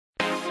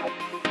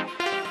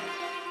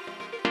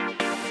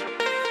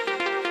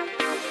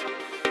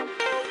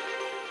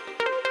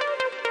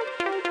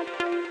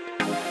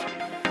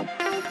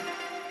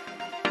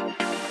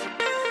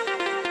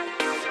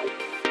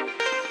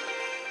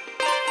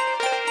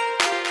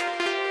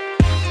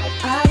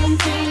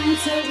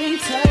to be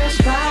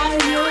touched by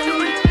you,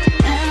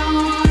 and I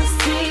wanna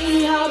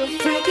see all the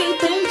freaky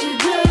things you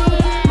do.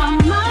 My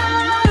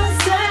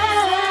mind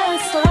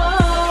says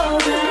slow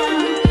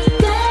down.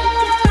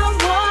 Damn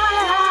boy,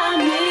 I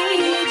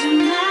need you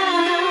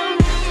now.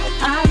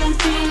 I've been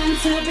feeling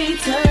to be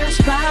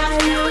touched by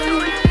you,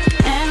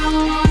 and I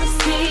wanna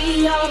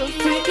see all the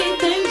freaky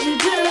things you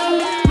do.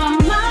 My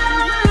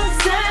mind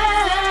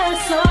says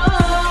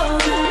slow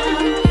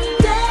down.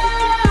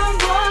 Damn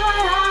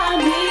boy, I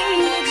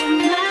need you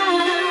now.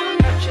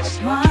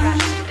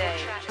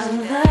 I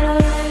love the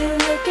way you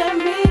look at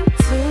me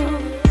too.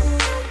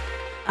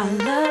 I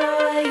love the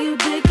way you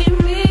dig at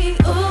me,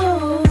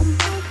 ooh.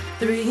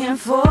 3 and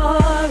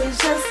 4 is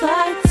just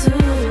like 2.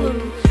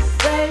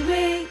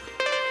 Baby,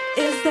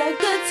 is that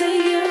good to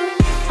you?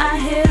 I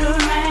hear the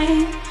rain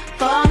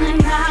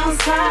falling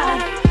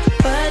outside,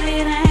 but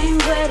it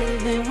ain't wetter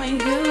than when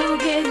you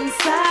get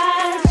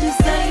inside. You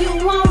say you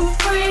want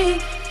free,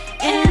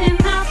 in and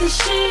out the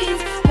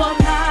sheets. Well,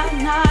 knock,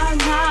 knock,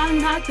 knock,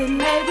 knock, the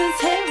neighbors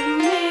hearing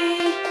me.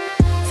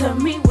 Tell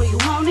me where you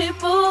want it,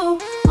 boo.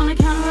 On the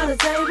counter of the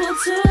table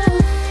too.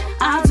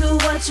 I'll do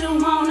what you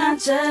want, I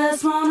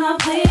just wanna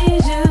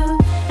please you.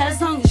 As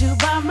long as you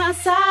by my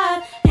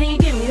side and you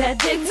give me that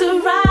dick to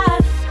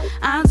ride,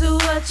 I'll do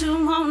what you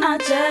want, I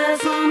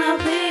just wanna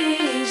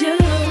please you.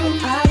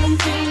 I've been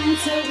feeling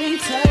to be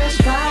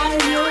touched by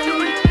you,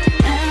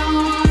 and I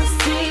wanna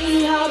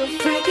see all the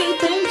freaky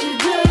things you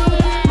do.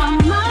 My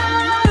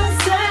mind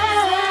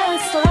says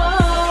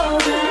slow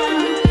down.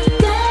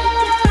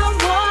 Damn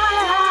boy,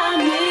 I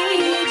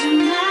need you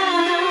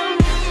now.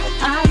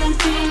 I've been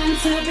feeling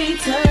to be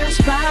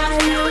touched by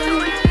you,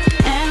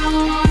 and I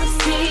wanna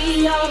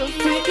see all the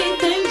freaky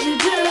things you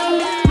do.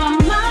 My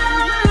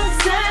mind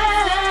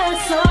says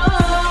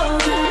slow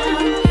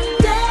down.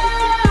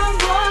 Damn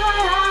boy,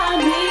 I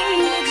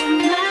need you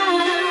now.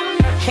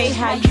 Hey,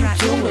 how you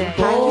doing,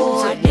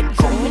 boy? They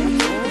call me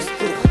Nudlez.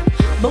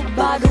 But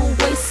by the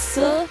way,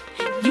 sir,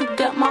 you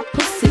got my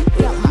pussy.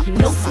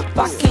 No, if I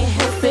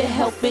can't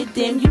help it,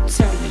 then you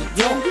turn me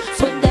on.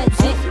 Put that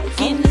dick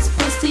in this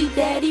pussy,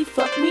 daddy,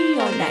 fuck me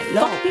all night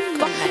long.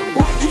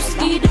 Would you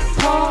ski the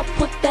paw,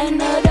 put that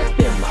nut up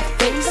in my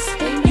face?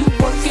 You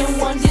working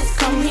wonders,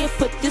 come here,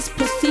 put this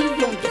pussy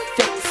on your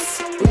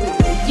face. Ooh,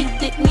 you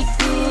did me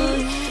good,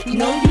 you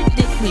know you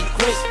did me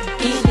great.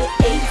 Get an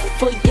A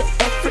for your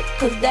effort,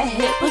 cause that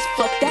head was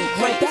fucking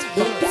great.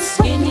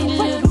 Skinny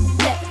little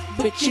black,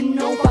 but you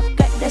know I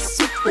got that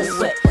super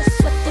wet.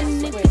 But the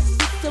nigga is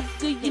so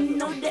good, you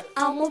know that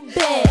I'm a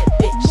bad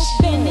bitch.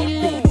 Skinny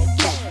little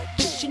black,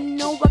 but you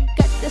know I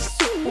got that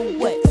super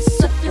wet.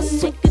 Suck the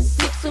nigga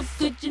dick so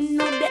good, you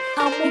know that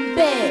I'm a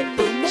bad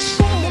bitch.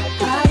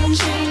 I've been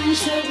feeling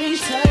to be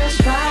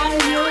touched by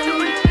you,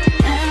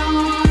 and I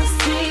wanna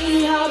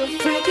see all the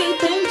freaky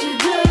things you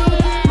do.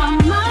 My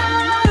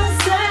mind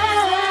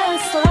says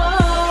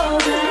slow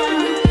down.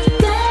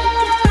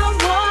 Damn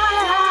boy,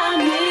 I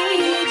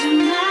need you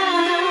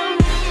now.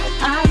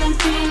 I've been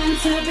feeling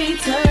to be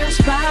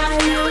touched by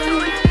you,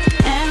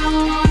 and I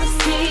wanna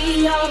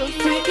see all the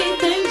freaky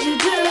things you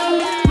do.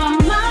 My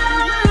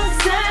mind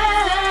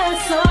says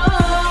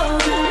slow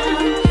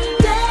down.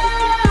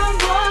 Damn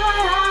boy,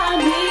 I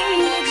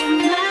need you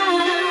now.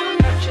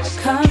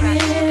 Come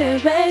here,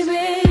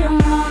 baby, I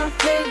wanna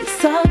feel you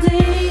so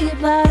deep,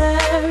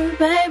 louder,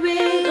 baby,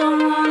 I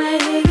wanna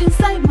hear you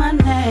say my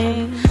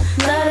name.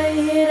 Let her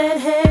hear that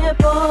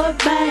headboard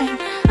bang.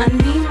 I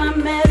need my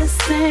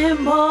medicine,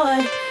 boy.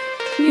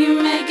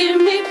 You making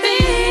me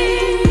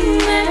feel,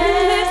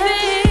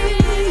 making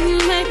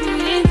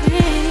me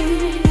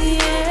feel,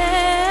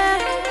 yeah.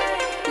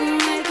 You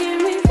making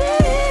me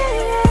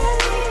feel,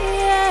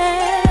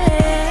 yeah.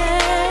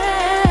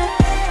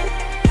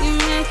 You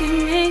making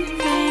me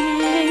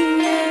feel,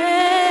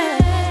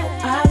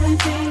 yeah. I've been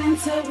feeling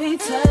to be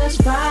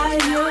touched by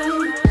you,